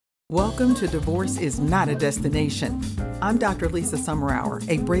Welcome to Divorce is Not a Destination. I'm Dr. Lisa Summerour,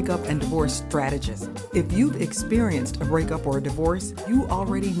 a breakup and divorce strategist. If you've experienced a breakup or a divorce, you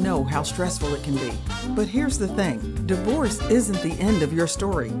already know how stressful it can be. But here's the thing, divorce isn't the end of your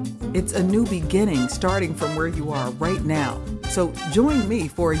story. It's a new beginning starting from where you are right now. So join me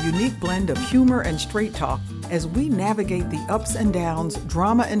for a unique blend of humor and straight talk as we navigate the ups and downs,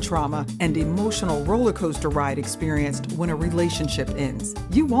 drama and trauma, and emotional roller coaster ride experienced when a relationship ends.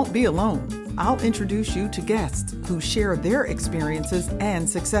 You won't be alone. I'll introduce you to guests who share their experiences and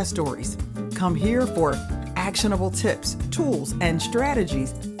success stories. Come here for actionable tips, tools, and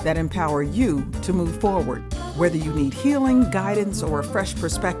strategies that empower you to move forward. Whether you need healing, guidance, or a fresh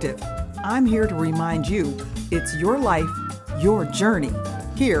perspective, I'm here to remind you it's your life, your journey.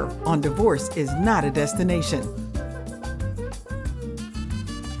 Here on Divorce is Not a Destination.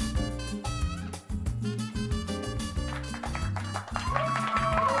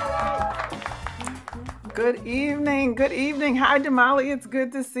 Good evening. Good evening. Hi, Jamali. It's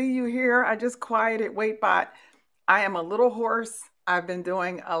good to see you here. I just quieted WaitBot. I am a little hoarse. I've been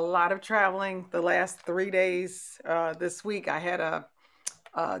doing a lot of traveling the last 3 days. This week I had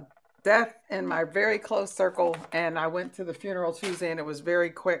a death in my very close circle, and I went to the funeral Tuesday, and it was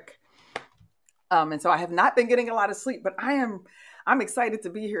very quick. And so I have not been getting a lot of sleep, but I'm excited to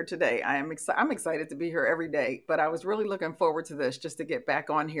be here today. I'm excited to be here every day, but I was really looking forward to this just to get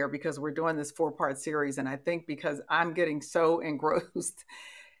back on here because we're doing this 4-part series. And I think because I'm getting so engrossed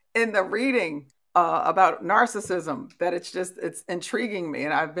in the reading about narcissism that it's intriguing me.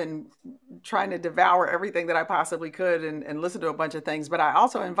 And I've been trying to devour everything that I possibly could and listen to a bunch of things, but I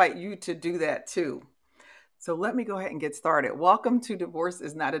also invite you to do that too. So let me go ahead and get started. Welcome to Divorce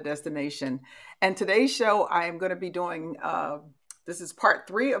is Not a Destination. And today's show, I am going to be doing, this is part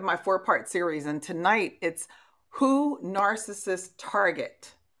 3 of my 4-part series. And tonight it's who narcissists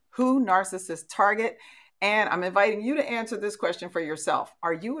target. Who narcissists target. And I'm inviting you to answer this question for yourself.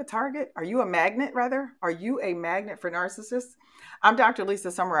 Are you a target? Are you a magnet, rather? Are you a magnet for narcissists? I'm Dr. Lisa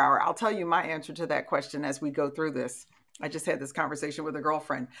Summerour. I'll tell you my answer to that question as we go through this. I just had this conversation with a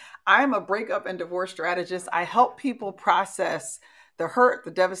girlfriend. I'm a breakup and divorce strategist. I help people process the hurt, the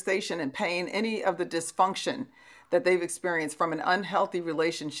devastation, and pain, any of the dysfunction that they've experienced from an unhealthy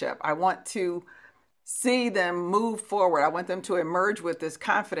relationship. I want to see them move forward. I want them to emerge with this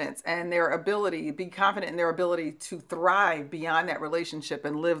confidence and their ability, be confident in their ability to thrive beyond that relationship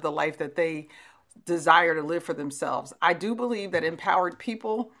and live the life that they desire to live for themselves. I do believe that empowered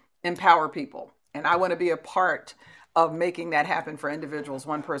people empower people. And I want to be a part of making that happen for individuals,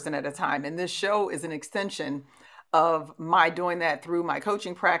 one person at a time. And this show is an extension of my doing that through my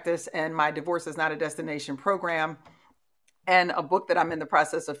coaching practice and my Divorce is Not a Destination program, and a book that I'm in the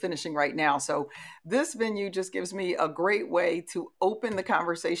process of finishing right now. So this venue just gives me a great way to open the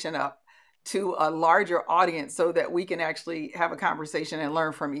conversation up to a larger audience so that we can actually have a conversation and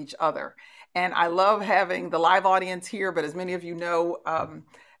learn from each other. And I love having the live audience here, but as many of you know,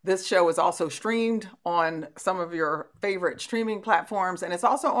 this show is also streamed on some of your favorite streaming platforms, and it's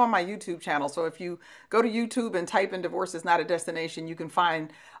also on my YouTube channel. So if you go to YouTube and type in Divorce is Not a Destination, you can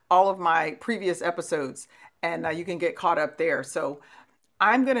find all of my previous episodes, and you can get caught up there. So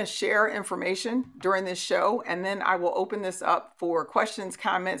I'm going to share information during this show, and then I will open this up for questions,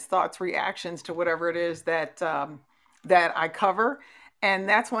 comments, thoughts, reactions to whatever it is that I cover. And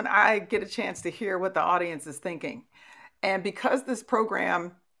that's when I get a chance to hear what the audience is thinking. And because this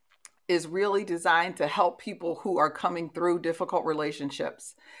program is really designed to help people who are coming through difficult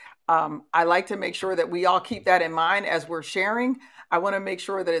relationships, I like to make sure that we all keep that in mind as we're sharing. I want to make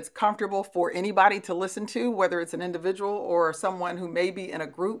sure that it's comfortable for anybody to listen to, whether it's an individual or someone who may be in a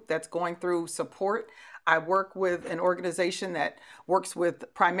group that's going through support. I work with an organization that works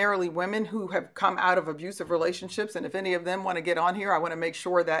with primarily women who have come out of abusive relationships. And if any of them want to get on here, I want to make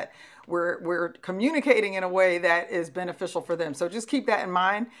sure that we're communicating in a way that is beneficial for them. So just keep that in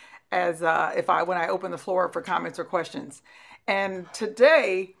mind as when I open the floor for comments or questions. And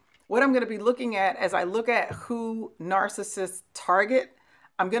today, what I'm going to be looking at as I look at who narcissists target,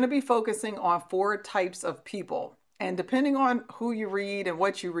 I'm going to be focusing on 4 types of people. And depending on who you read and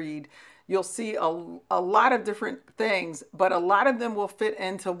what you read, you'll see a lot of different things, but a lot of them will fit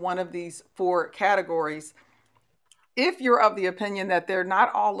into one of these 4 categories. If you're of the opinion that they're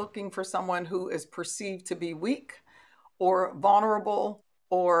not all looking for someone who is perceived to be weak or vulnerable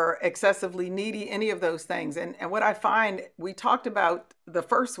or excessively needy, any of those things. And what I find, we talked about the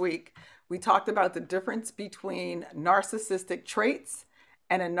first week, we talked about the difference between narcissistic traits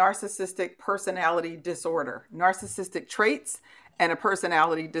and a narcissistic personality disorder. Narcissistic traits and a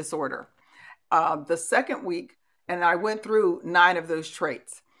personality disorder. The second week, and I went through 9 of those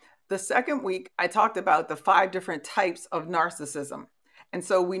traits. The second week, I talked about the 5 different types of narcissism. And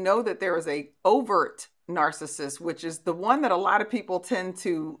so we know that there is a overt narcissist, which is the one that a lot of people tend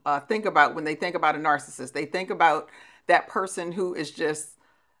to think about when they think about a narcissist. They think about that person who is just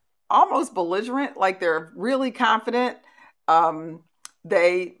almost belligerent, like they're really confident. Um,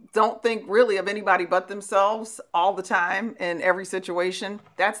 they don't think really of anybody but themselves all the time in every situation.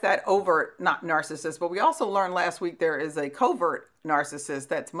 That's that overt not narcissist. But we also learned last week there is a covert narcissist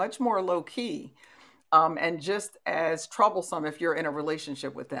that's much more low key, and just as troublesome if you're in a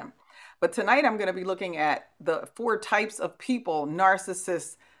relationship with them. But tonight I'm going to be looking at the 4 types of people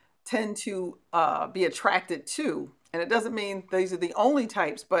narcissists tend to be attracted to. And it doesn't mean these are the only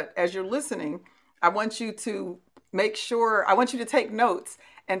types, but as you're listening, I want you to I want you to take notes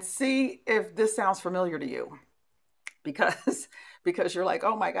and see if this sounds familiar to you. Because because you're like,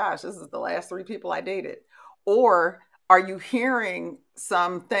 oh my gosh, this is the last 3 people I dated. Or are you hearing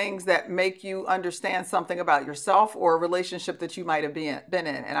some things that make you understand something about yourself or a relationship that you might have been in?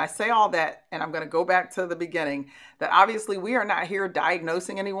 And I say all that, and I'm going to go back to the beginning, that obviously we are not here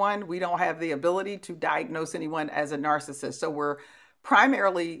diagnosing anyone. We don't have the ability to diagnose anyone as a narcissist. So we're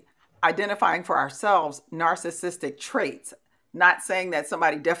primarily identifying for ourselves narcissistic traits, not saying that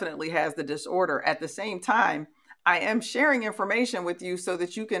somebody definitely has the disorder. At the same time, I am sharing information with you so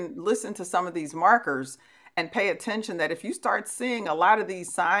that you can listen to some of these markers and pay attention that if you start seeing a lot of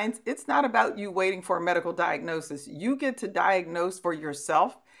these signs, it's not about you waiting for a medical diagnosis. You get to diagnose for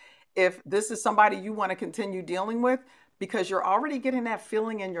yourself if this is somebody you want to continue dealing with, because you're already getting that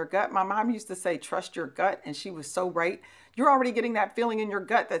feeling in your gut. My mom used to say, trust your gut, and she was so right. You're already getting that feeling in your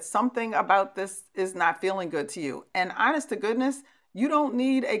gut that something about this is not feeling good to you. And honest to goodness, you don't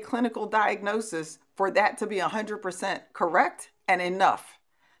need a clinical diagnosis for that to be 100% correct and enough.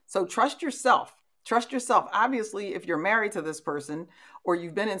 So trust yourself. Trust yourself. Obviously, if you're married to this person or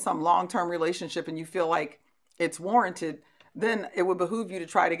you've been in some long-term relationship and you feel like it's warranted, then it would behoove you to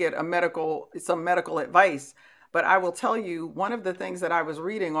try to get some medical advice. But I will tell you, one of the things that I was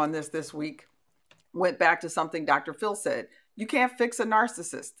reading on this week went back to something Dr. Phil said. You can't fix a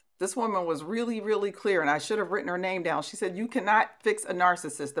narcissist. This woman was really, really clear, and I should have written her name down. She said, you cannot fix a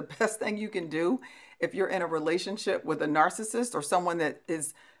narcissist. The best thing you can do if you're in a relationship with a narcissist or someone that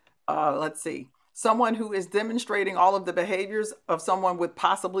is, someone who is demonstrating all of the behaviors of someone with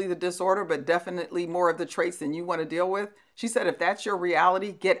possibly the disorder, but definitely more of the traits than you want to deal with. She said, if that's your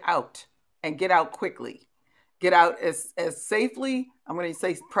reality, get out, and get out quickly. Get out as safely. I'm going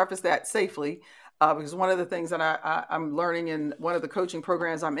to preface that safely, because one of the things that I'm learning in one of the coaching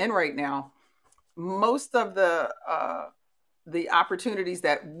programs I'm in right now, most of the opportunities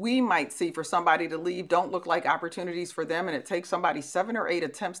that we might see for somebody to leave don't look like opportunities for them. And it takes somebody 7 or 8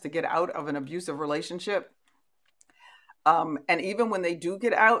 attempts to get out of an abusive relationship. And even when they do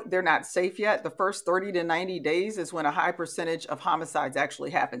get out, they're not safe yet. The first 30 to 90 days is when a high percentage of homicides actually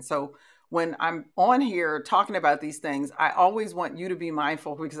happen. So when I'm on here talking about these things, I always want you to be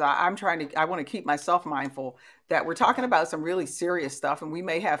mindful, because I want to keep myself mindful that we're talking about some really serious stuff, and we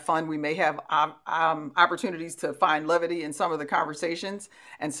may have fun. We may have opportunities to find levity in some of the conversations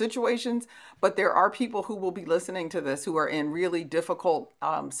and situations, but there are people who will be listening to this who are in really difficult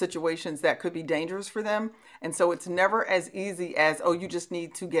situations that could be dangerous for them. And so it's never as easy as, oh, you just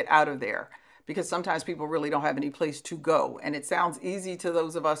need to get out of there, because sometimes people really don't have any place to go. And it sounds easy to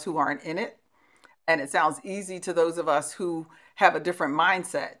those of us who aren't in it. And it sounds easy to those of us who have a different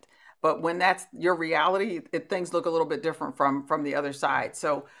mindset. But when that's your reality, things look a little bit different from the other side.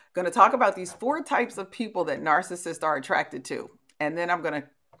 So I'm going to talk about these 4 types of people that narcissists are attracted to. And then I'm going to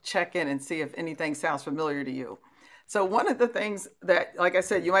check in and see if anything sounds familiar to you. So one of the things that, like I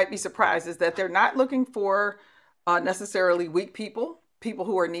said, you might be surprised is that they're not looking for necessarily weak people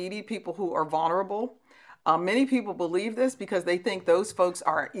who are needy, people who are vulnerable. Many people believe this because they think those folks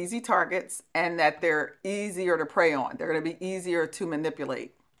are easy targets and that they're easier to prey on. They're going to be easier to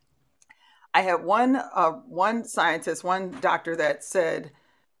manipulate. I had one scientist, one doctor that said,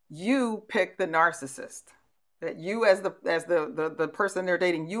 you pick the narcissist. That you, as the person they're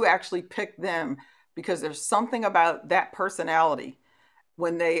dating, you actually pick them because there's something about that personality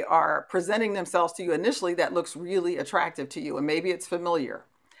when they are presenting themselves to you initially that looks really attractive to you, and maybe it's familiar.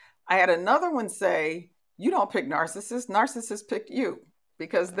 I had another one say, you don't pick narcissists. Narcissists pick you,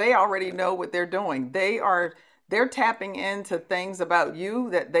 because they already know what they're doing. They're tapping into things about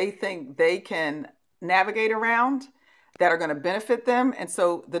you that they think they can navigate around that are going to benefit them. And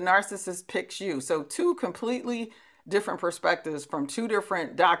so the narcissist picks you. So 2 completely different perspectives from 2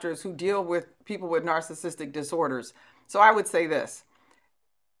 different doctors who deal with people with narcissistic disorders. So I would say this.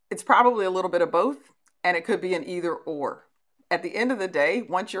 It's probably a little bit of both, and it could be an either or. at the end of the day,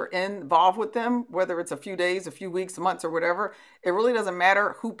 once you're involved with them, whether it's a few days, a few weeks, months, or whatever, it really doesn't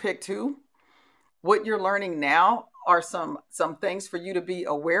matter who picked who. What you're learning now are some things for you to be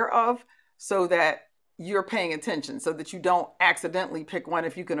aware of so that you're paying attention, so that you don't accidentally pick one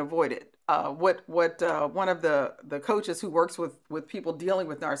if you can avoid it. What one of the coaches who works with people dealing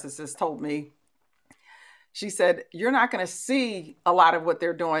with narcissists told me, she said, you're not going to see a lot of what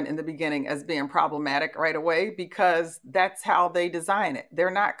they're doing in the beginning as being problematic right away, because that's how they design it.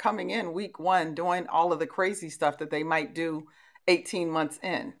 They're not coming in week one doing all of the crazy stuff that they might do 18 months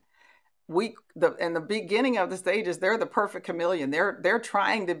in. In the beginning of the stages, they're the perfect chameleon. They're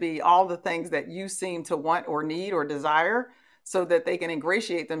trying to be all the things that you seem to want or need or desire, so that they can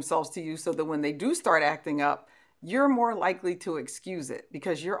ingratiate themselves to you, so that when they do start acting up, you're more likely to excuse it,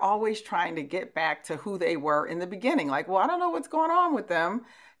 because you're always trying to get back to who they were in the beginning. Like, well, I don't know what's going on with them.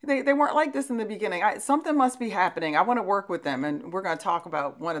 They weren't like this in the beginning. Something must be happening. I want to work with them. And we're going to talk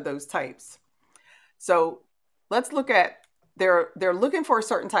about one of those types. So let's look at, they're looking for a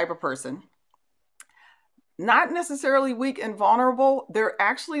certain type of person. Not necessarily weak and vulnerable. They're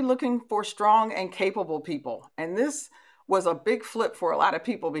actually looking for strong and capable people. And this was a big flip for a lot of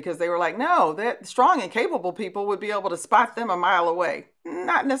people, because they were like, no, that strong and capable people would be able to spot them a mile away.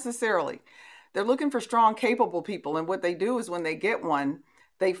 Not necessarily. They're looking for strong, capable people. And what they do is, when they get one,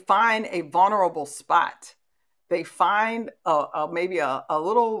 they find a vulnerable spot. They find maybe a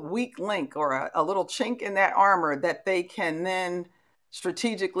little weak link, or a little chink in that armor that they can then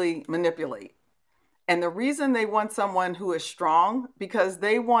strategically manipulate. And the reason they want someone who is strong, because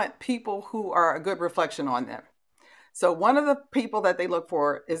they want people who are a good reflection on them. So one of the people that they look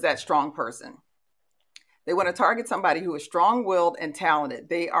for is that strong person. They want to target somebody who is strong-willed and talented.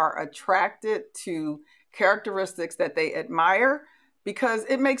 They are attracted to characteristics that they admire because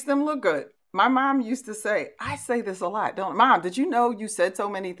it makes them look good. My mom used to say, I say this a lot, don't, Mom, did you know you said so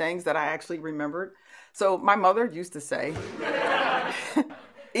many things that I actually remembered? So my mother used to say,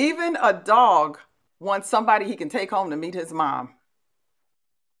 even a dog wants somebody he can take home to meet his mom,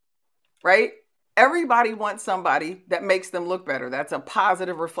 right? Everybody wants somebody that makes them look better. That's a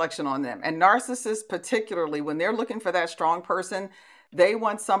positive reflection on them. And narcissists, particularly when they're looking for that strong person, they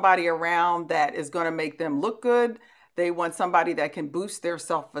want somebody around that is going to make them look good. They want somebody that can boost their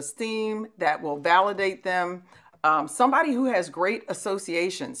self-esteem, that will validate them, somebody who has great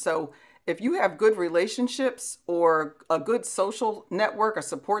association. So if you have good relationships or a good social network, a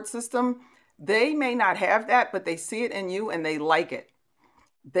support system, they may not have that, but they see it in you and they like it.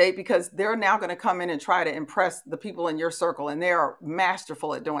 Because they're now going to come in and try to impress the people in your circle, and they are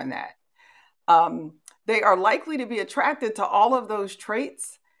masterful at doing that. They are likely to be attracted to all of those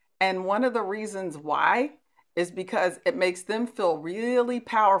traits. And one of the reasons why is because it makes them feel really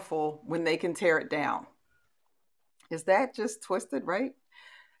powerful when they can tear it down. Is that just twisted, right?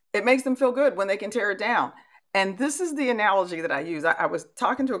 It makes them feel good when they can tear it down. And this is the analogy that I use. I was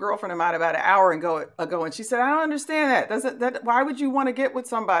talking to a girlfriend of mine about an hour ago, and she said, I don't understand that. Why would you want to get with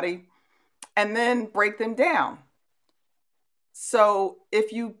somebody and then break them down? So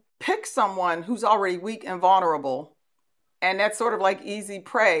if you pick someone who's already weak and vulnerable, and that's sort of like easy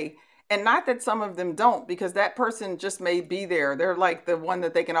prey, and not that some of them don't, because that person just may be there. They're like the one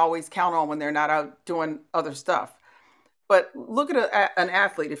that they can always count on when they're not out doing other stuff. But look at an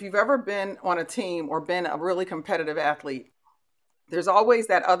athlete. If you've ever been on a team or been a really competitive athlete, there's always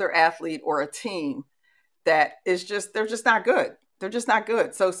that other athlete or a team that is they're just not good. They're just not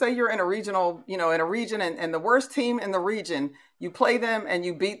good. So say you're in a regional, in a region, and the worst team in the region, you play them and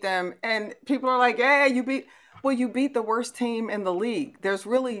you beat them, and people are like, hey, you beat the worst team in the league. There's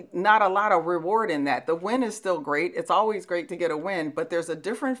really not a lot of reward in that. The win is still great. It's always great to get a win, but there's a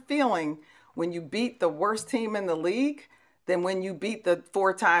different feeling when you beat the worst team in the league than when you beat the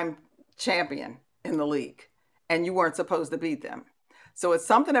 4-time champion in the league and you weren't supposed to beat them. So it's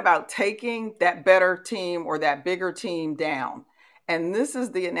something about taking that better team or that bigger team down. And this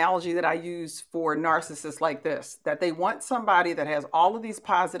is the analogy that I use for narcissists like this, that they want somebody that has all of these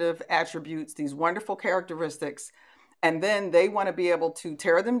positive attributes, these wonderful characteristics, and then they want to be able to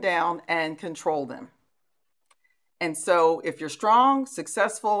tear them down and control them. And so if you're strong,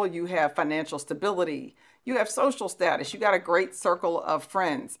 successful, you have financial stability, you have social status, you got a great circle of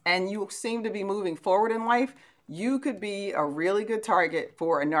friends, and you seem to be moving forward in life, you could be a really good target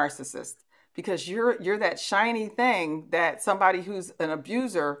for a narcissist, because you're that shiny thing that somebody who's an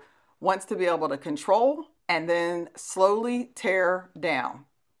abuser wants to be able to control and then slowly tear down.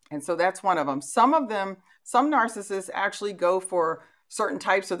 And so that's one of them. Some narcissists actually go for certain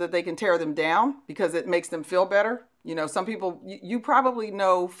types so that they can tear them down because it makes them feel better. Some people, you probably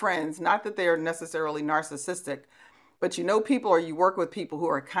know friends, not that they are necessarily narcissistic, But you know people, or you work with people who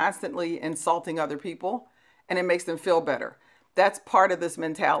are constantly insulting other people, and it makes them feel better. That's part of this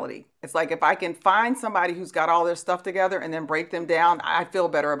mentality. It's like if I can find somebody who's got all their stuff together and then break them down, I feel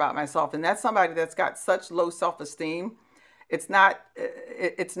better about myself. And that's somebody that's got such low self-esteem. It's not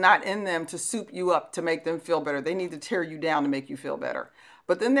in them to soup you up to make them feel better. They need to tear you down to make you feel better.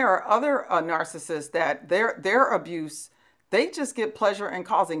 But then there are other narcissists that their abuse, they just get pleasure in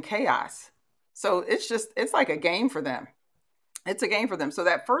causing chaos. So it's like a game for them. It's a game for them. So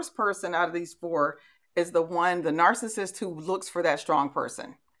that first person out of these four is the narcissist who looks for that strong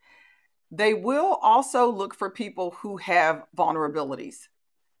person. They will also look for people who have vulnerabilities.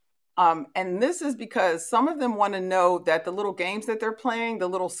 And this is because some of them want to know that the little games that they're playing, the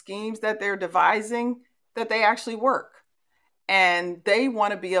little schemes that they're devising, that they actually work. And they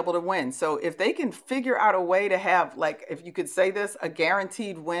want to be able to win. So if they can figure out a way to have, like, if you could say this, a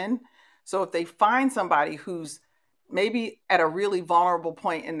guaranteed win. So if they find somebody who's maybe at a really vulnerable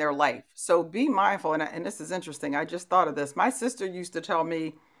point in their life. So be mindful. And this is interesting. I just thought of this. My sister used to tell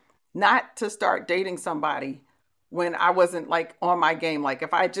me not to start dating somebody when I wasn't like on my game. Like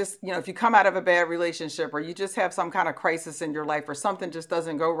if I just, if you come out of a bad relationship or you just have some kind of crisis in your life or something just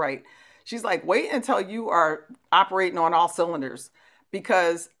doesn't go right, she's like, wait until you are operating on all cylinders,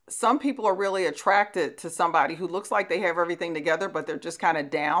 because some people are really attracted to somebody who looks like they have everything together, but they're just kind of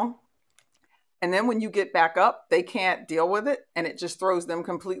down. And then when you get back up, they can't deal with it and it just throws them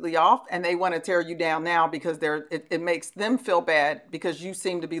completely off, and they want to tear you down now because it makes them feel bad because you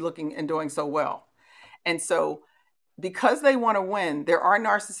seem to be looking and doing so well. And so because they want to win, there are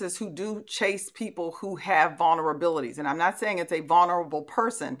narcissists who do chase people who have vulnerabilities. And I'm not saying it's a vulnerable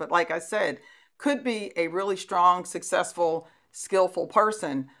person, but like I said, could be a really strong, successful, skillful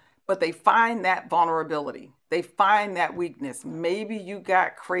person, but they find that vulnerability. They find that weakness. Maybe you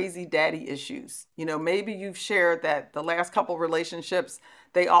got crazy daddy issues. Maybe you've shared that the last couple relationships,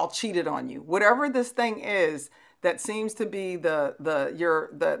 they all cheated on you. Whatever this thing is that seems to be the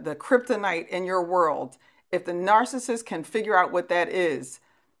kryptonite in your world, if the narcissist can figure out what that is,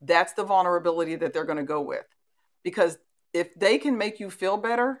 that's the vulnerability that they're going to go with. Because if they can make you feel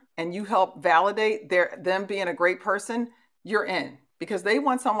better and you help validate them being a great person, you're in. Because they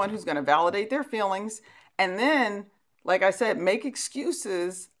want someone who's going to validate their feelings and then, like I said, make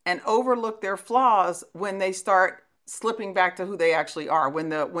excuses and overlook their flaws when they start slipping back to who they actually are.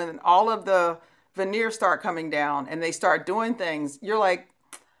 When all of the veneers start coming down and they start doing things, you're like,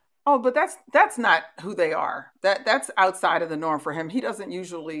 oh, but that's not who they are. That's outside of the norm for him. He doesn't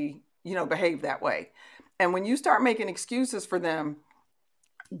usually, behave that way. And when you start making excuses for them,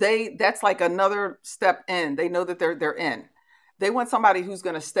 that's like another step in. They know that they're in. They want somebody who's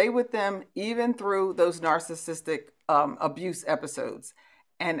going to stay with them even through those narcissistic abuse episodes.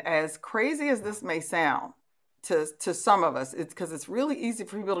 And as crazy as this may sound to some of us, it's because it's really easy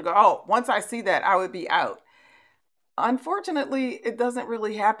for people to go, oh, once I see that, I would be out. Unfortunately, it doesn't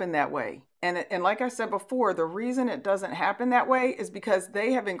really happen that way. And like I said before, the reason it doesn't happen that way is because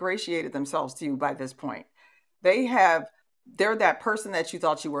they have ingratiated themselves to you by this point. They're that person that you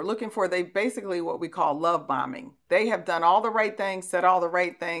thought you were looking for. They basically what we call love bombing. They have done all the right things, said all the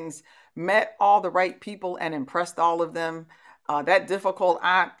right things, met all the right people and impressed all of them. That difficult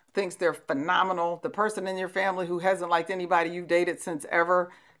aunt thinks they're phenomenal. The person in your family who hasn't liked anybody you've dated since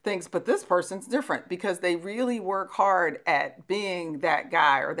ever thinks, but this person's different because they really work hard at being that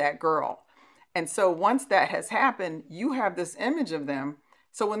guy or that girl. And so once that has happened, you have this image of them.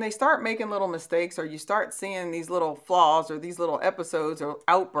 So when they start making little mistakes or you start seeing these little flaws or these little episodes or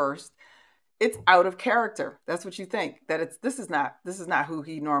outbursts, it's out of character. That's what you think, that this is not who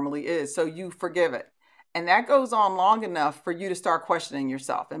he normally is. So you forgive it. And that goes on long enough for you to start questioning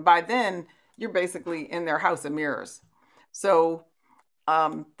yourself. And by then you're basically in their house of mirrors. So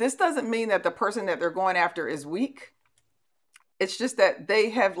this doesn't mean that the person that they're going after is weak. It's just that they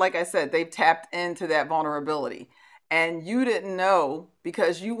have, like I said, they've tapped into that vulnerability and you didn't know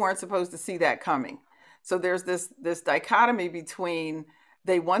because you weren't supposed to see that coming. So there's this dichotomy between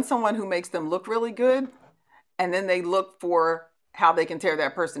they want someone who makes them look really good, and then they look for how they can tear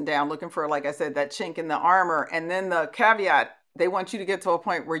that person down, looking for, like I said, that chink in the armor. And then the caveat, they want you to get to a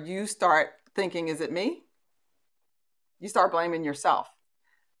point where you start thinking, is it me? You start blaming yourself.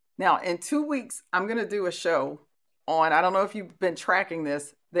 Now, in 2 weeks, I'm going to do a show on, I don't know if you've been tracking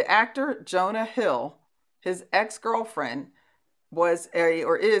this, the actor Jonah Hill, his ex-girlfriend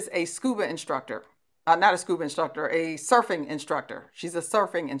is a scuba instructor. Not a scuba instructor, a surfing instructor. She's a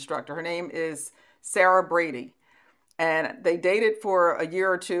surfing instructor. Her name is Sarah Brady. And they dated for a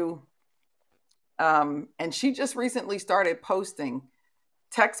year or two. And she just recently started posting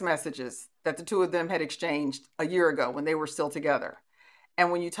text messages that the two of them had exchanged a year ago when they were still together.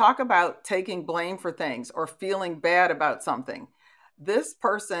 And when you talk about taking blame for things or feeling bad about something, this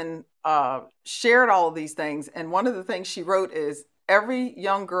person shared all of these things. And one of the things she wrote is every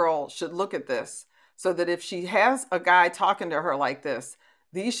young girl should look at this so that if she has a guy talking to her like this,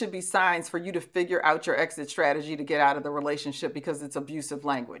 these should be signs for you to figure out your exit strategy to get out of the relationship because it's abusive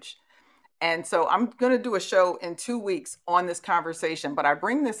language. And so I'm going to do a show in 2 weeks on this conversation, but I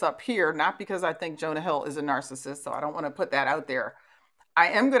bring this up here not because I think Jonah Hill is a narcissist, so I don't want to put that out there. I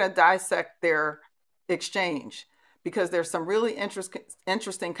am going to dissect their exchange because there's some really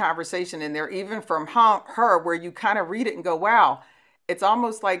interesting conversation in there, even from her, where you kind of read it and go, wow, it's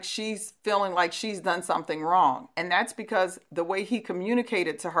almost like she's feeling like she's done something wrong. And that's because the way he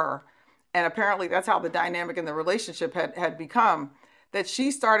communicated to her, and apparently that's how the dynamic in the relationship had become, that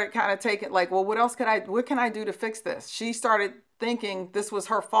she started kind of taking like, well, what can I do to fix this? She started thinking this was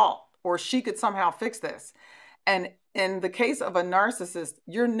her fault or she could somehow fix this. And in the case of a narcissist,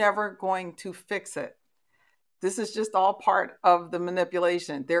 you're never going to fix it. This is just all part of the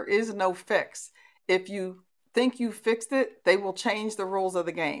manipulation. There is no fix. If you think you fixed it, they will change the rules of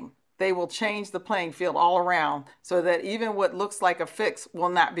the game. They will change the playing field all around so that even what looks like a fix will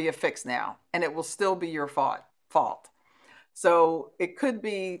not be a fix now, and it will still be your fault. So it could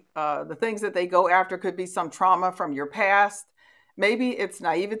be the things that they go after could be some trauma from your past. Maybe it's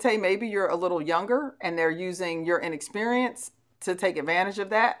naivete. Maybe you're a little younger and they're using your inexperience to take advantage of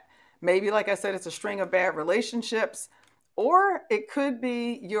that. Maybe, like I said, it's a string of bad relationships, or it could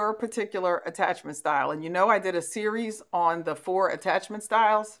be your particular attachment style. And I did a series on the 4 attachment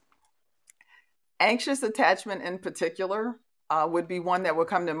styles. Anxious attachment in particular would be one that would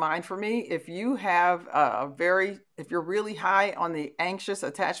come to mind for me. If you have if you're really high on the anxious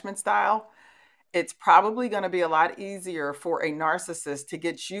attachment style, it's probably going to be a lot easier for a narcissist to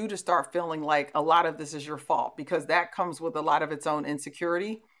get you to start feeling like a lot of this is your fault, because that comes with a lot of its own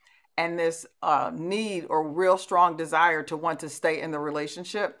insecurity and this need or real strong desire to want to stay in the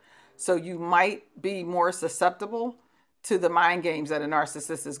relationship. So you might be more susceptible to the mind games that a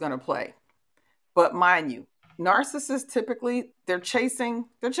narcissist is going to play. But mind you, narcissists typically they're chasing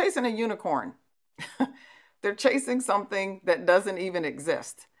a unicorn. They're chasing something that doesn't even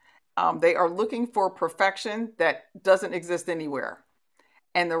exist. They are looking for perfection that doesn't exist anywhere.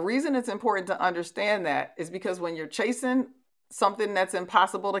 And the reason it's important to understand that is because when you're chasing something that's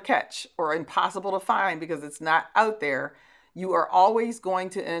impossible to catch or impossible to find because it's not out there, you are always going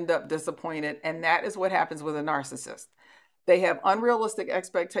to end up disappointed. And that is what happens with a narcissist. They have unrealistic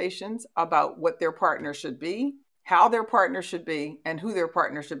expectations about what their partner should be, how their partner should be, and who their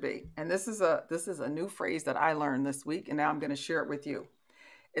partner should be. And this is a new phrase that I learned this week, and now I'm going to share it with you.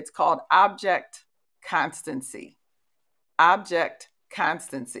 It's called object constancy. Object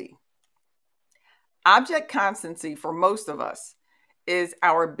constancy. Object constancy for most of us is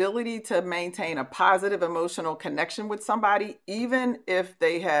our ability to maintain a positive emotional connection with somebody, even if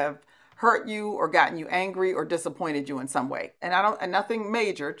they have hurt you or gotten you angry or disappointed you in some way. And nothing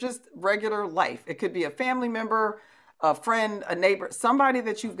major, just regular life. It could be a family member, a friend, a neighbor, somebody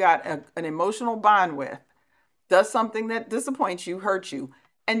that you've got an emotional bond with, does something that disappoints you, hurts you,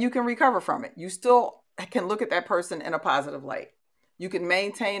 and you can recover from it. You still can look at that person in a positive light. You can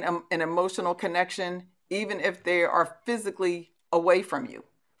maintain an emotional connection even if they are physically away from you.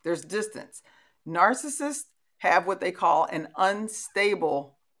 There's distance. Narcissists have what they call an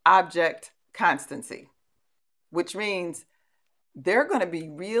unstable object constancy, which means they're going to be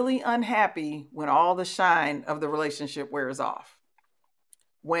really unhappy when all the shine of the relationship wears off.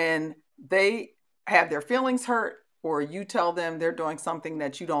 When they have their feelings hurt, or you tell them they're doing something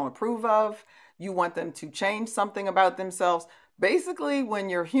that you don't approve of, you want them to change something about themselves. Basically, when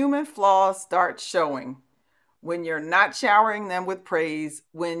your human flaws start showing, when you're not showering them with praise,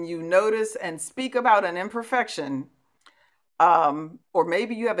 when you notice and speak about an imperfection, or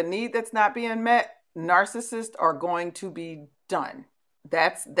maybe you have a need that's not being met, narcissists are going to be done.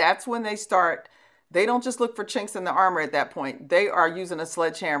 That's when they start. They don't just look for chinks in the armor at that point. They are using a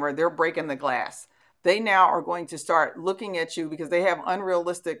sledgehammer. They're breaking the glass. They now are going to start looking at you because they have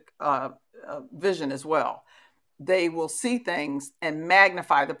unrealistic vision as well. They will see things and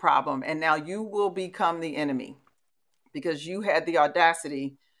magnify the problem. And now you will become the enemy because you had the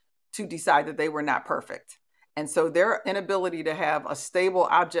audacity to decide that they were not perfect. And so their inability to have a stable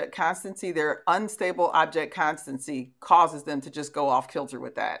object constancy, their unstable object constancy causes them to just go off kilter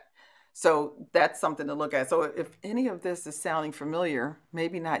with that. So that's something to look at. So if any of this is sounding familiar,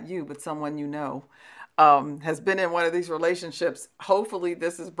 maybe not you, but someone you know has been in one of these relationships, hopefully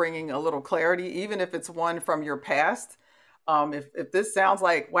this is bringing a little clarity, even if it's one from your past. If this sounds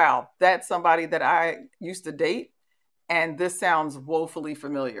like, wow, that's somebody that I used to date, and this sounds woefully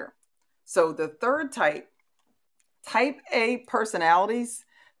familiar. So the third type, type A personalities,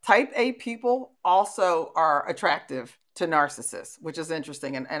 type A people also are attractive to narcissists, which is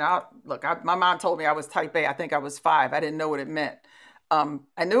interesting. And my mom told me I was type A. I think I was 5. I didn't know what it meant.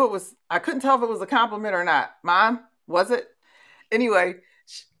 I knew it was, I couldn't tell if it was a compliment or not. Mom, was it? Anyway,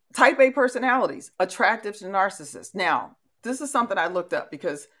 type A personalities, attractive to narcissists. Now, this is something I looked up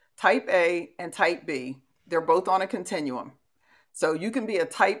because type A and type B, they're both on a continuum. So you can be a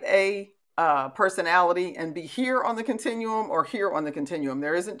type A personality and be here on the continuum or here on the continuum.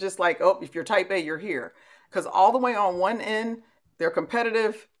 There isn't just like, oh, if you're type A, you're here. Because all the way on one end, they're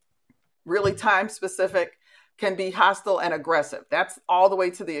competitive, really time specific, can be hostile and aggressive. That's all the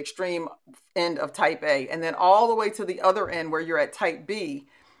way to the extreme end of type A. And then all the way to the other end where you're at type B,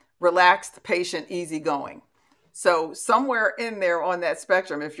 relaxed, patient, easygoing. So somewhere in there on that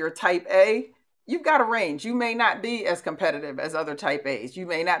spectrum, if you're type A, you've got a range. You may not be as competitive as other type A's. You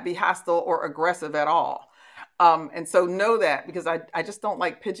may not be hostile or aggressive at all. And so know that, because I just don't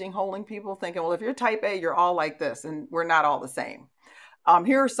like pigeonholing people thinking, well, if you're type A, you're all like this, and we're not all the same.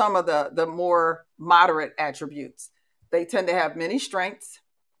 Here are some of the more moderate attributes. They tend to have many strengths.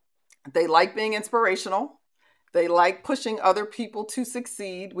 They like being inspirational. They like pushing other people to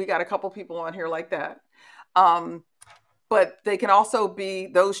succeed. We got a couple people on here like that. But they can also be,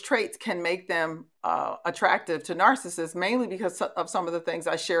 those traits can make them attractive to narcissists, mainly because of some of the things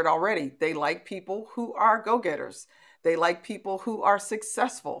I shared already. They like people who are go-getters. They like people who are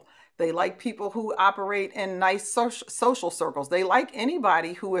successful. They like people who operate in nice social circles. They like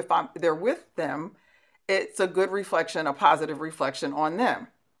anybody who, if they're with them, it's a good reflection, a positive reflection on them.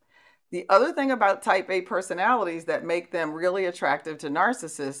 The other thing about type A personalities that make them really attractive to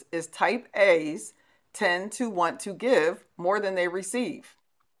narcissists is type A's tend to want to give more than they receive.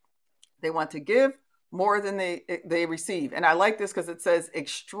 They want to give more than they receive. And I like this because it says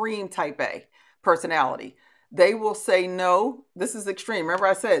extreme type A personality. They will say no. This is extreme. Remember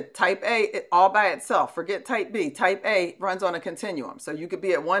I said type A all by itself. Forget type B. Type A runs on a continuum. So you could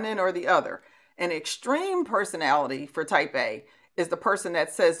be at one end or the other. An extreme personality for type A is the person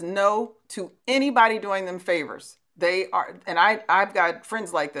that says no to anybody doing them favors. They are, and I've got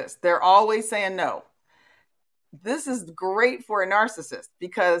friends like this. They're always saying no. This is great for a narcissist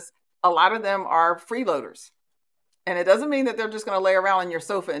because a lot of them are freeloaders. And it doesn't mean that they're just going to lay around on your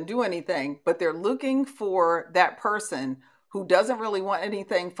sofa and do anything, but they're looking for that person who doesn't really want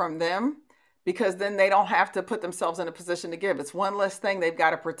anything from them, because then they don't have to put themselves in a position to give. It's one less thing they've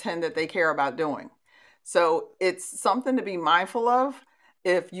got to pretend that they care about doing. So it's something to be mindful of.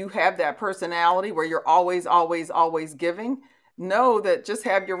 If you have that personality where you're always, always, always giving, know that just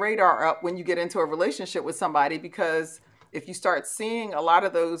have your radar up when you get into a relationship with somebody, because if you start seeing a lot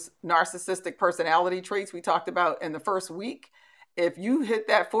of those narcissistic personality traits we talked about in the first week, if you hit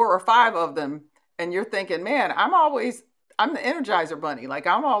that 4 or 5 of them and you're thinking, man, I'm the Energizer Bunny. Like,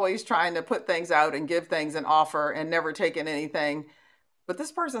 I'm always trying to put things out and give things and offer and never taking anything. But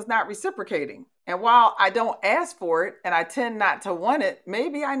this person's not reciprocating. And while I don't ask for it and I tend not to want it,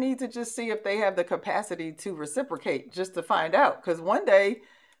 maybe I need to just see if they have the capacity to reciprocate, just to find out. Because one day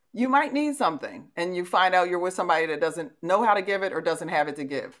you might need something and you find out you're with somebody that doesn't know how to give it or doesn't have it to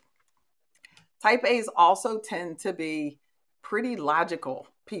give. Type A's also tend to be pretty logical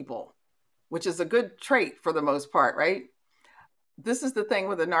people, which is a good trait for the most part, right? This is the thing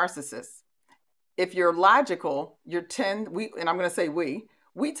with a narcissist. If you're logical, and I'm going to say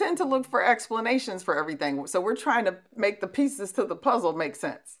we tend to look for explanations for everything. So we're trying to make the pieces to the puzzle make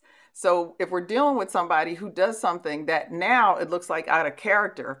sense. So if we're dealing with somebody who does something that now it looks like out of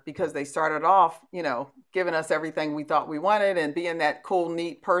character because they started off, giving us everything we thought we wanted and being that cool,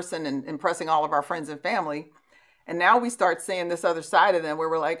 neat person and impressing all of our friends and family. And now we start seeing this other side of them where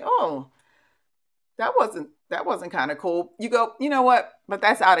we're like, oh, that wasn't kind of cool. You go, you know what? But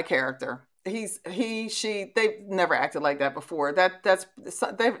that's out of character. They've never acted like that before.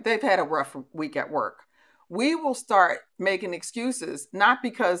 They've had a rough week at work. We will start making excuses, not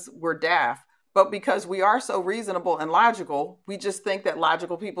because we're daft, but because we are so reasonable and logical. We just think that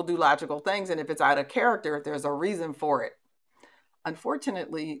logical people do logical things. And if it's out of character, there's a reason for it.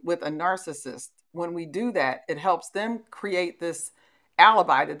 Unfortunately, with a narcissist, when we do that, it helps them create this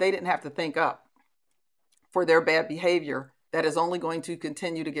alibi that they didn't have to think up for their bad behavior that is only going to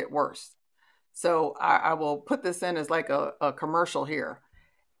continue to get worse. So I will put this in as like a commercial here.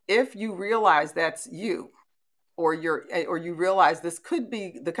 If you realize that's you, or you realize this could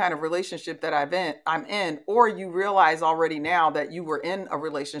be the kind of relationship that I'm in, or you realize already now that you were in a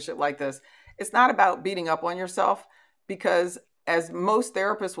relationship like this, it's not about beating up on yourself. because, as most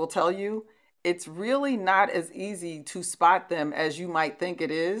therapists will tell you, it's really not as easy to spot them as you might think it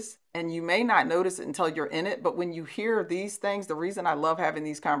is. And you may not notice it until you're in it. But when you hear these things, the reason I love having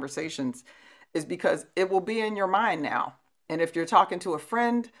these conversations is because it will be in your mind now. And if you're talking to a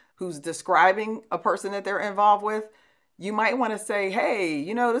friend who's describing a person that they're involved with, you might want to say, hey,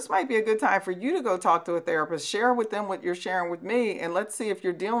 this might be a good time for you to go talk to a therapist. Share with them what you're sharing with me. And let's see if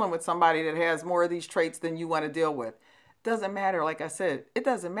you're dealing with somebody that has more of these traits than you want to deal with. Doesn't matter, like I said, it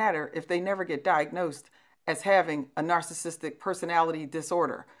doesn't matter if they never get diagnosed as having a narcissistic personality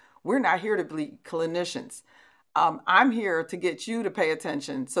disorder. We're not here to be clinicians. I'm here to get you to pay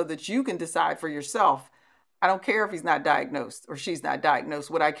attention so that you can decide for yourself. I don't care if he's not diagnosed or she's not diagnosed.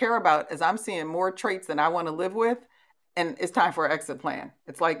 What I care about is I'm seeing more traits than I want to live with, and it's time for an exit plan.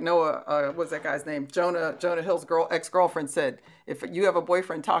 It's like Noah, what's that guy's name? Jonah Hill's ex-girlfriend said, if you have a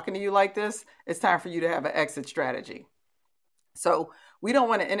boyfriend talking to you like this, it's time for you to have an exit strategy. So we don't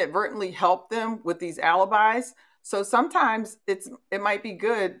want to inadvertently help them with these alibis. So sometimes it might be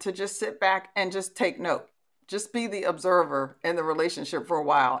good to just sit back and just take note. Just be the observer in the relationship for a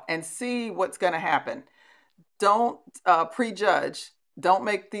while and see what's going to happen. Don't prejudge. Don't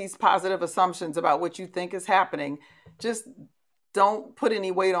make these positive assumptions about what you think is happening. Just don't put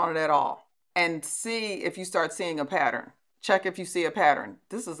any weight on it at all. And see if you start seeing a pattern. Check if you see a pattern.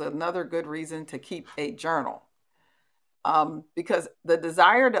 This is another good reason to keep a journal. Because the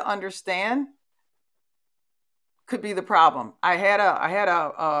desire to understand could be the problem. I had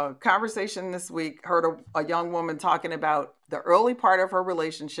a conversation this week, heard a young woman talking about the early part of her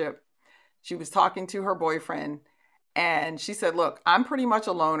relationship. She was talking to her boyfriend, and she said, look, I'm pretty much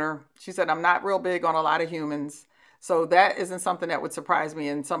a loner. She said, I'm not real big on a lot of humans. So that isn't something that would surprise me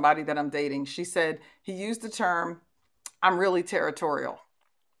in somebody that I'm dating. She said, he used the term, I'm really territorial.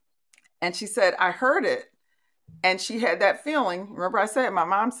 And she said, I heard it. And she had that feeling. Remember I said, my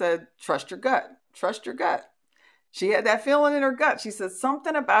mom said, trust your gut, trust your gut. She had that feeling in her gut. She said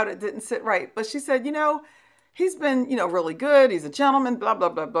something about it didn't sit right. But she said, he's been, really good. He's a gentleman, blah, blah,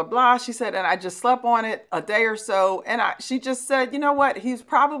 blah, blah, blah. She said, and I just slept on it a day or so. And she just said, you know what? He's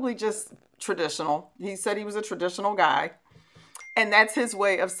probably just traditional. He said he was a traditional guy. And that's his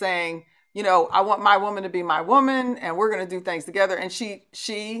way of saying, I want my woman to be my woman and we're going to do things together. And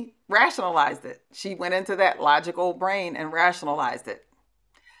she rationalized it. She went into that logical brain and rationalized it.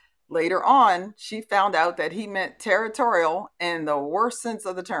 Later on, she found out that he meant territorial in the worst sense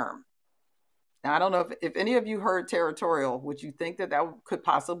of the term. Now, I don't know if any of you heard territorial, would you think that could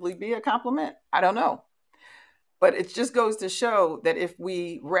possibly be a compliment? I don't know. But it just goes to show that if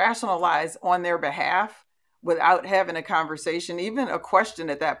we rationalize on their behalf without having a conversation, even a question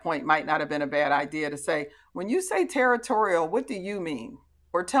at that point might not have been a bad idea to say, when you say territorial, what do you mean?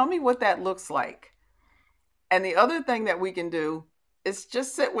 Or tell me what that looks like. And the other thing that we can do is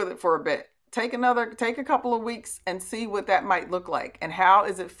just sit with it for a bit. Take a couple of weeks and see what that might look like and how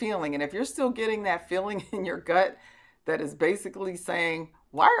is it feeling. And if you're still getting that feeling in your gut that is basically saying,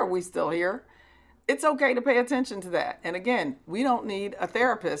 why are we still here? It's okay to pay attention to that. And again, we don't need a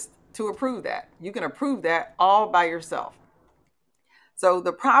therapist to approve that. You can approve that all by yourself. So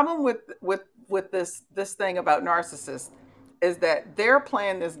the problem with this thing about narcissists is that they're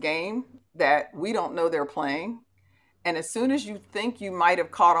playing this game that we don't know they're playing. And as soon as you think you might have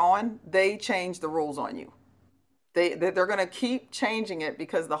caught on, they change the rules on you. They're going to keep changing it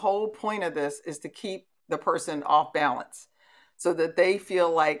because the whole point of this is to keep the person off balance so that they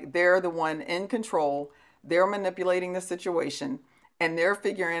feel like they're the one in control. They're manipulating the situation and they're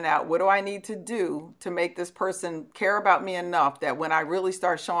figuring out, what do I need to do to make this person care about me enough that when I really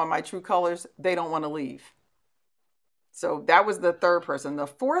start showing my true colors, they don't want to leave. So that was the third person. The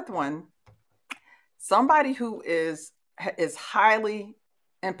fourth one, somebody who is highly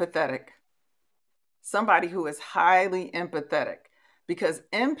empathetic. Somebody who is highly empathetic, because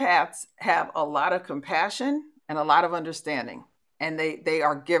empaths have a lot of compassion and a lot of understanding, and they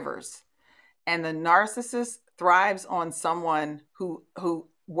are givers. And the narcissist thrives on someone who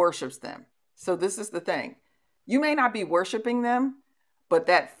worships them. So this is the thing. You may not be worshiping them, but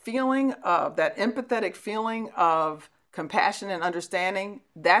that feeling of that empathetic feeling of compassion and understanding,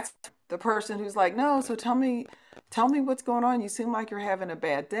 that's the person who's like, no, so tell me what's going on. You seem like you're having a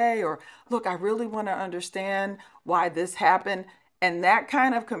bad day, or look, I really want to understand why this happened. And that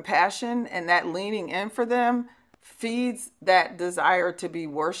kind of compassion and that leaning in for them feeds that desire to be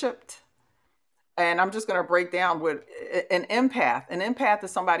worshiped. And I'm just going to break down what an empath. An empath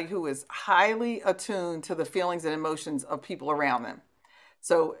is somebody who is highly attuned to the feelings and emotions of people around them.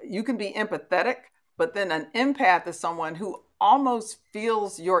 So you can be empathetic, but then an empath is someone who almost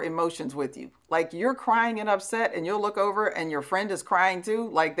feels your emotions with you. Like you're crying and upset, and you'll look over and your friend is crying too,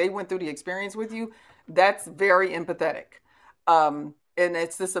 like they went through the experience with you. That's very empathetic. And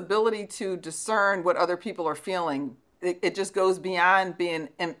it's this ability to discern what other people are feeling. It just goes beyond being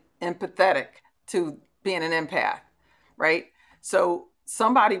empathetic to being an empath, right? So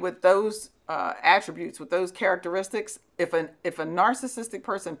somebody with those attributes, with those characteristics, if a narcissistic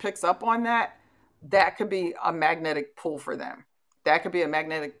person picks up on that, that could be a magnetic pull for them. That could be a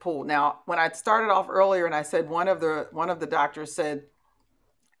magnetic pull. Now, when I started off earlier and I said one of the doctors said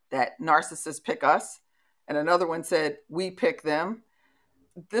that narcissists pick us, and another one said we pick them.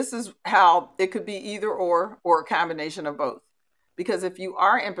 This is how it could be either or a combination of both. Because if you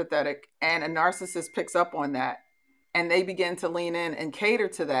are empathetic and a narcissist picks up on that and they begin to lean in and cater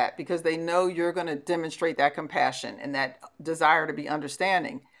to that because they know you're going to demonstrate that compassion and that desire to be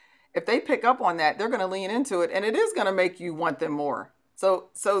understanding. If they pick up on that, they're going to lean into it, and it is going to make you want them more. So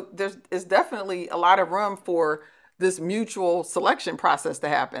there's definitely a lot of room for this mutual selection process to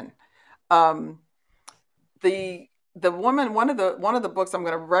happen. Um, the woman, one of the books, I'm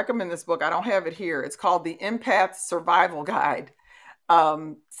going to recommend this book. I don't have it here. It's called The Empath Survival Guide.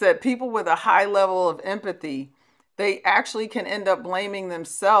 Said people with a high level of empathy, they actually can end up blaming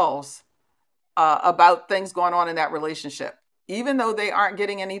themselves about things going on in that relationship. Even though they aren't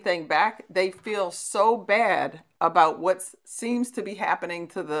getting anything back, they feel so bad about what seems to be happening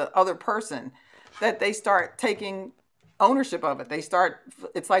to the other person that they start taking ownership of it.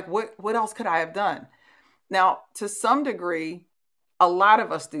 It's like, what else could I have done? Now, to some degree, a lot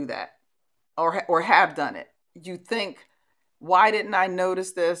of us do that or have done it. You think, why didn't I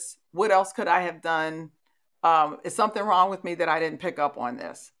notice this? What else could I have done? Is something wrong with me that I didn't pick up on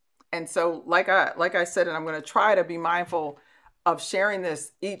this? And so, like I said, and I'm going to try to be mindful of sharing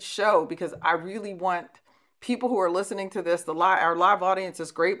this each show, because I really want people who are listening to this, our live audience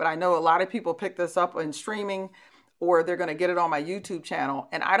is great, but I know a lot of people pick this up in streaming or they're going to get it on my YouTube channel.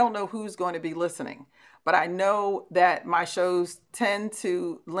 And I don't know who's going to be listening, but I know that my shows tend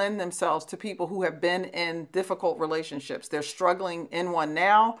to lend themselves to people who have been in difficult relationships. They're struggling in one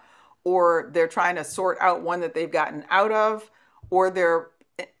now, or they're trying to sort out one that they've gotten out of, or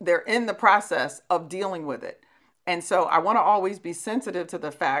they're in the process of dealing with it. And so I want to always be sensitive to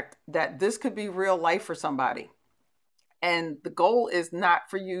the fact that this could be real life for somebody. And the goal is not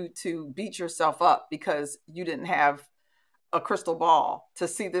for you to beat yourself up because you didn't have a crystal ball to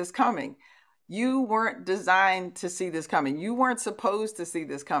see this coming. You weren't designed to see this coming. You weren't supposed to see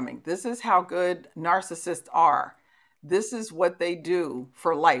this coming. This is how good narcissists are. This is what they do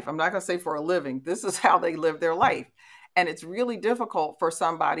for life. I'm not going to say for a living. This is how they live their life. And it's really difficult for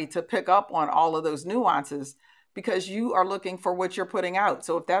somebody to pick up on all of those nuances because you are looking for what you're putting out.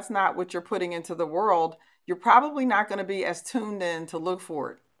 So if that's not what you're putting into the world, you're probably not going to be as tuned in to look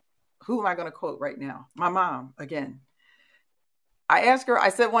for it. Who am I going to quote right now? My mom again. I asked her, I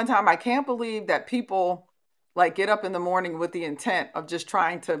said one time, I can't believe that people like get up in the morning with the intent of just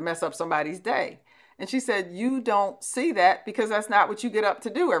trying to mess up somebody's day. And she said, you don't see that because that's not what you get up to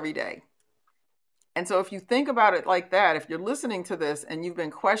do every day. And so if you think about it like that, if you're listening to this and you've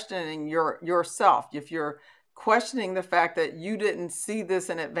been questioning yourself, if you're questioning the fact that you didn't see this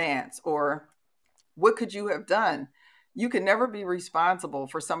in advance, or what could you have done? You can never be responsible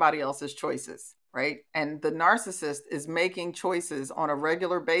for somebody else's choices, right? And the narcissist is making choices on a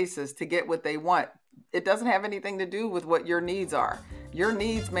regular basis to get what they want. It doesn't have anything to do with what your needs are. Your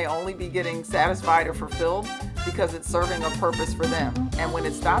needs may only be getting satisfied or fulfilled because it's serving a purpose for them. And when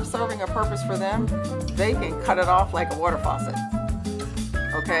it stops serving a purpose for them, they can cut it off like a water faucet.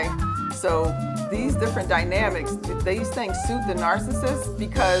 Okay? So these different dynamics, these things suit the narcissist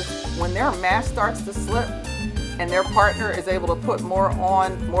because when their mask starts to slip and their partner is able to put more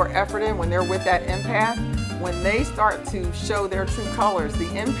effort in when they're with that empath, when they start to show their true colors, the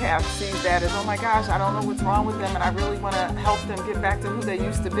empath sees that as, oh my gosh, I don't know what's wrong with them and I really want to help them get back to who they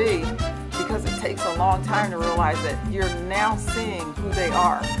used to be, because it takes a long time to realize that you're now seeing who they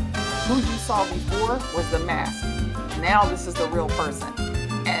are. Who you saw before was the mask. Now this is the real person.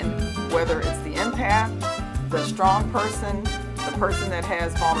 And whether it's the empath, the strong person, the person that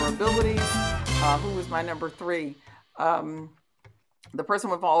has vulnerabilities, who was my number 3, the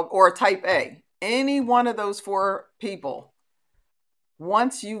person with or type A, any one of those 4 people,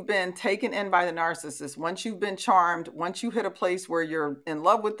 once you've been taken in by the narcissist, once you've been charmed, once you hit a place where you're in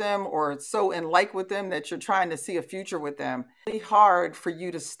love with them or so in like with them that you're trying to see a future with them, it's really hard for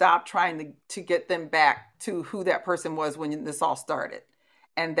you to stop trying to get them back to who that person was when this all started.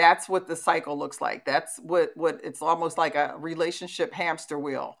 And that's what the cycle looks like. That's what it's almost like a relationship hamster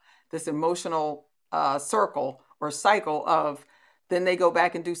wheel, this emotional circle or cycle of then they go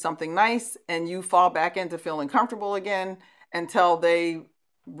back and do something nice and you fall back into feeling comfortable again until they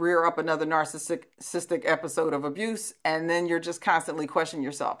rear up another narcissistic episode of abuse, and then you're just constantly questioning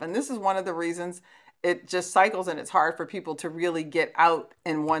yourself. And this is one of the reasons it just cycles, and it's hard for people to really get out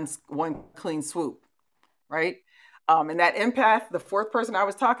in one clean swoop, right? And that empath, the fourth person I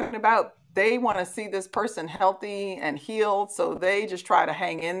was talking about, they want to see this person healthy and healed, so they just try to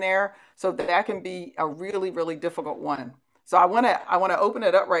hang in there. So that can be a really, really difficult one. So I want to open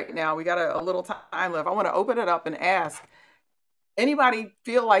it up right now. We got a little time left. I want to open it up and ask, anybody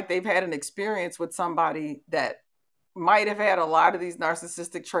feel like they've had an experience with somebody that might have had a lot of these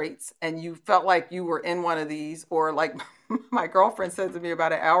narcissistic traits and you felt like you were in one of these? Or like my girlfriend said to me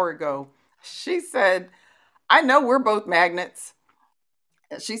about an hour ago, she said, I know we're both magnets.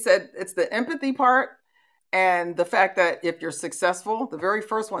 She said it's the empathy part and the fact that if you're successful, the very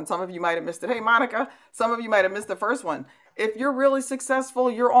first one, some of you might have missed it. Hey, Monica, some of you might have missed the first one. If you're really successful,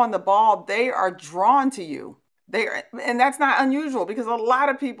 you're on the ball, they are drawn to you. And that's not unusual because a lot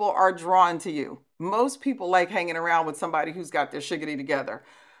of people are drawn to you. Most people like hanging around with somebody who's got their shiggity together.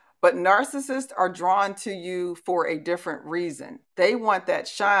 But narcissists are drawn to you for a different reason. They want that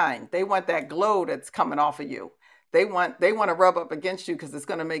shine. They want that glow that's coming off of you. They want to rub up against you because it's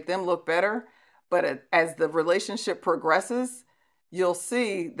going to make them look better. But as the relationship progresses, you'll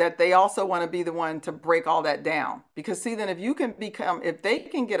see that they also want to be the one to break all that down. Because see, then if they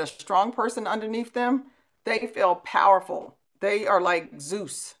can get a strong person underneath them, they feel powerful. They are like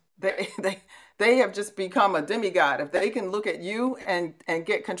Zeus. They have just become a demigod. If they can look at you and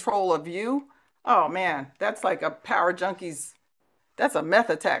get control of you, oh man, that's like a power junkie's, that's a meth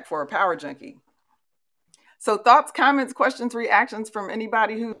attack for a power junkie. So thoughts, comments, questions, reactions from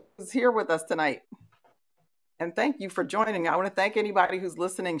anybody who's here with us tonight. And thank you for joining. I want to thank anybody who's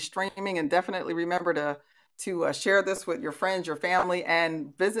listening, streaming, and definitely remember to share this with your friends, your family,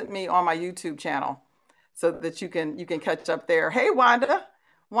 and visit me on my YouTube channel so that you can catch up there. Hey, Wanda.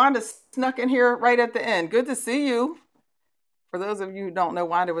 Wanda snuck in here right at the end. Good to see you. For those of you who don't know,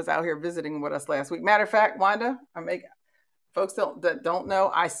 Wanda was out here visiting with us last week. Matter of fact, Wanda, folks that don't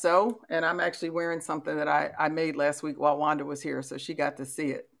know, I sew, and I'm actually wearing something that I made last week while Wanda was here, so she got to see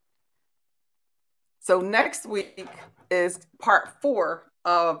it. So next week is part 4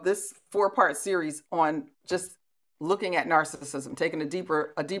 of this 4-part series on just looking at narcissism, taking a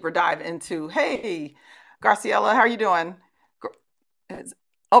deeper dive into, hey, Graciela, how are you doing?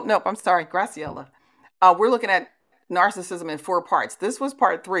 Oh, nope, I'm sorry, Graciela. We're looking at narcissism in 4 parts. This was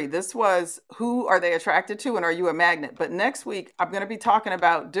part 3. This was who are they attracted to and are you a magnet? But next week, I'm going to be talking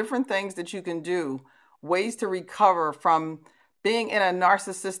about different things that you can do, ways to recover from being in a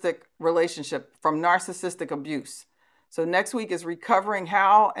narcissistic relationship, from narcissistic abuse. So next week is recovering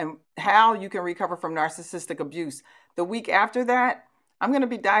how you can recover from narcissistic abuse. The week after that, I'm going to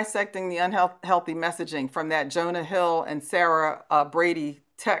be dissecting the unhealthy messaging from that Jonah Hill and Sarah Brady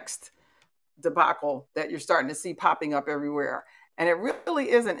text debacle that you're starting to see popping up everywhere. And it really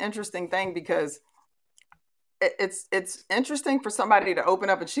is an interesting thing because it's interesting for somebody to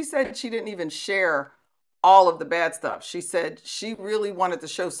open up. And she said she didn't even share all of the bad stuff. She said she really wanted to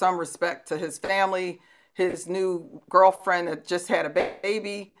show some respect to his family, his new girlfriend that just had a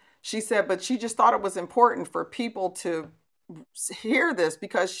baby. She said, but she just thought it was important for people to hear this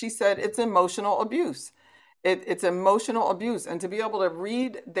because she said it's emotional abuse. It's emotional abuse. And to be able to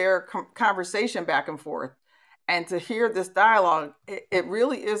read their conversation back and forth and to hear this dialogue, it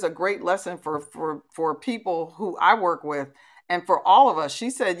really is a great lesson for people who I work with and for all of us. She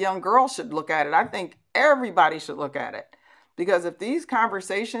said young girls should look at it. I think everybody should look at it because if these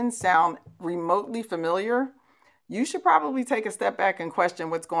conversations sound remotely familiar, you should probably take a step back and question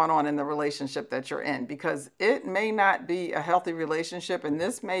what's going on in the relationship that you're in, because it may not be a healthy relationship. And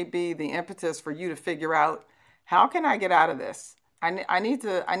this may be the impetus for you to figure out, how can I get out of this? Maybe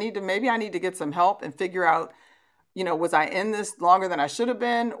I need to get some help and figure out, was I in this longer than I should have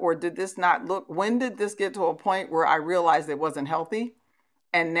been? Or when did this get to a point where I realized it wasn't healthy?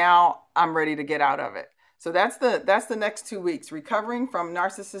 And now I'm ready to get out of it. So that's the next 2 weeks, recovering from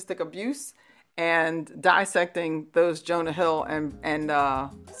narcissistic abuse and dissecting those Jonah Hill and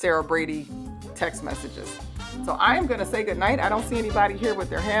Sarah Brady text messages. So I am going to say goodnight. I don't see anybody here with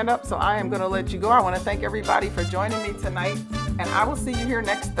their hand up, so I am going to let you go. I want to thank everybody for joining me tonight, and I will see you here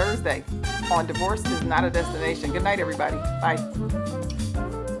next Thursday on Divorce is Not a Destination. Good night, everybody. Bye.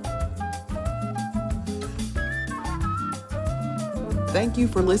 Thank you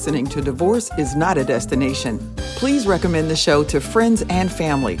for listening to Divorce is Not a Destination. Please recommend the show to friends and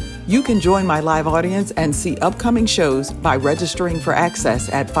family. You can join my live audience and see upcoming shows by registering for access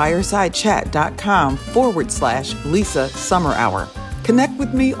at firesidechat.com/Lisa Summerour. Connect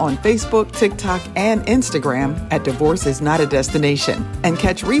with me on Facebook, TikTok, and Instagram at Divorce is Not a Destination, and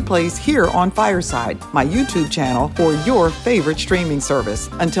catch replays here on Fireside, my YouTube channel, or your favorite streaming service.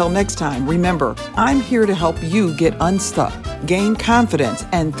 Until next time, remember, I'm here to help you get unstuck, gain confidence,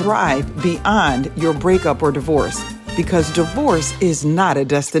 and thrive beyond your breakup or divorce, because divorce is not a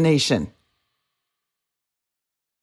destination.